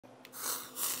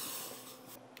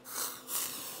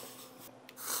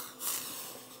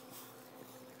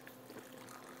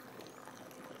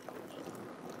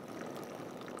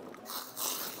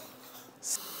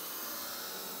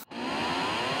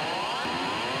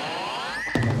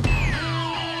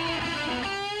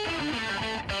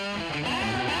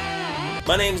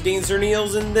My name's Dean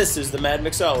Serneels, and this is the Mad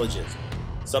Mixologist.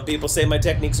 Some people say my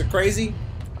techniques are crazy.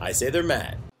 I say they're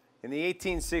mad. In the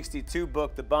 1862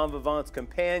 book, The Bon Vivant's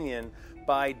Companion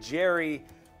by Jerry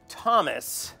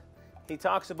Thomas, he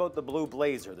talks about the blue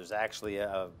blazer. There's actually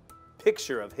a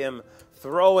picture of him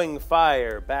throwing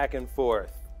fire back and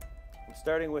forth. I'm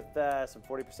starting with some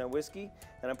 40% whiskey,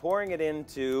 and I'm pouring it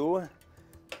into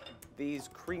these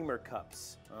creamer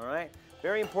cups, all right?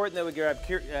 Very important that we grab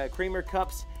creamer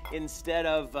cups instead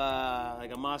of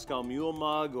like a Moscow Mule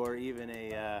mug or even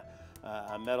a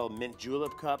metal mint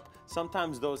julep cup.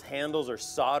 Sometimes those handles are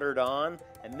soldered on,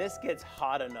 and this gets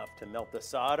hot enough to melt the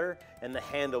solder, and the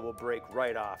handle will break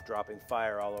right off, dropping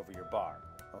fire all over your bar.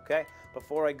 Okay?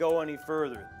 Before I go any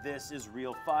further, this is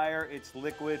real fire. It's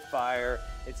liquid fire.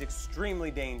 It's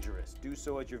extremely dangerous. Do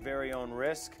so at your very own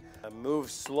risk. Move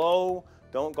slow.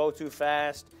 Don't go too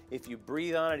fast. If you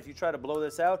breathe on it, if you try to blow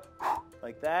this out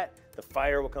like that, the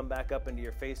fire will come back up into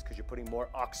your face because you're putting more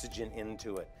oxygen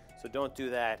into it. So don't do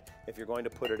that. If you're going to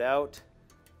put it out,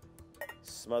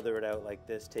 smother it out like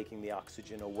this, taking the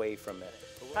oxygen away from it.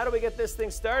 How do we get this thing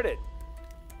started?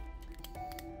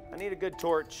 I need a good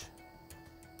torch,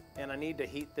 and I need to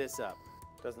heat this up.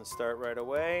 Doesn't start right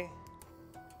away.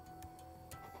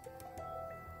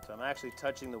 So I'm actually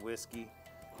touching the whiskey.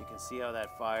 You can see how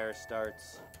that fire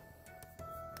starts.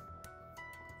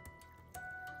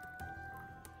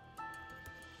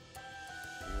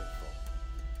 Beautiful.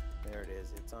 There it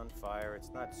is. It's on fire.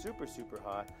 It's not super, super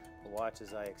hot. But watch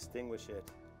as I extinguish it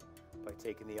by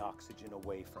taking the oxygen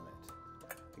away from it.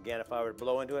 Again, if I were to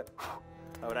blow into it,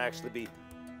 I would actually be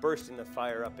bursting the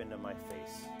fire up into my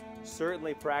face.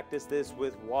 Certainly practice this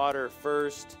with water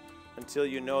first until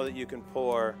you know that you can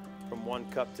pour from one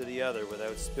cup to the other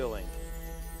without spilling.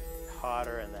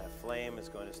 Hotter, and that flame is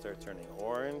going to start turning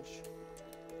orange.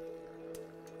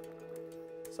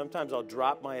 Sometimes I'll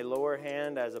drop my lower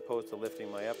hand as opposed to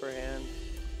lifting my upper hand.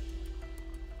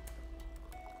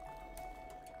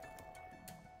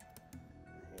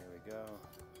 Here we go.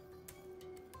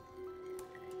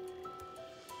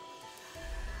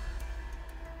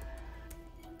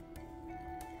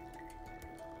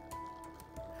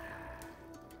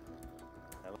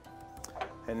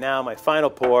 And now my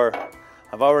final pour.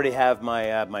 I've already have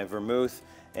my my vermouth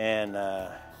and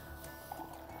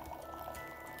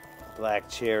black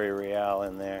cherry Real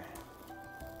in there.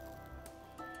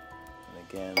 And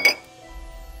again,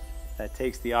 that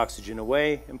takes the oxygen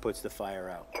away and puts the fire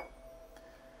out.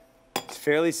 It's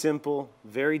fairly simple,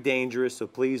 very dangerous, so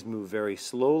please move very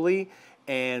slowly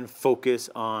and focus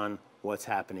on what's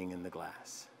happening in the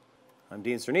glass. I'm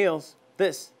Dean Serneels.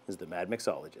 This is the Mad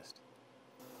Mixologist.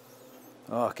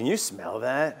 Oh, can you smell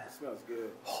that? It smells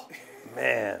good. Oh,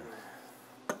 man.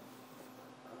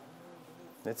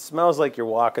 It smells like you're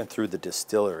walking through the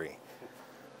distillery.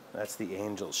 That's the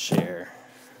Angel's Share.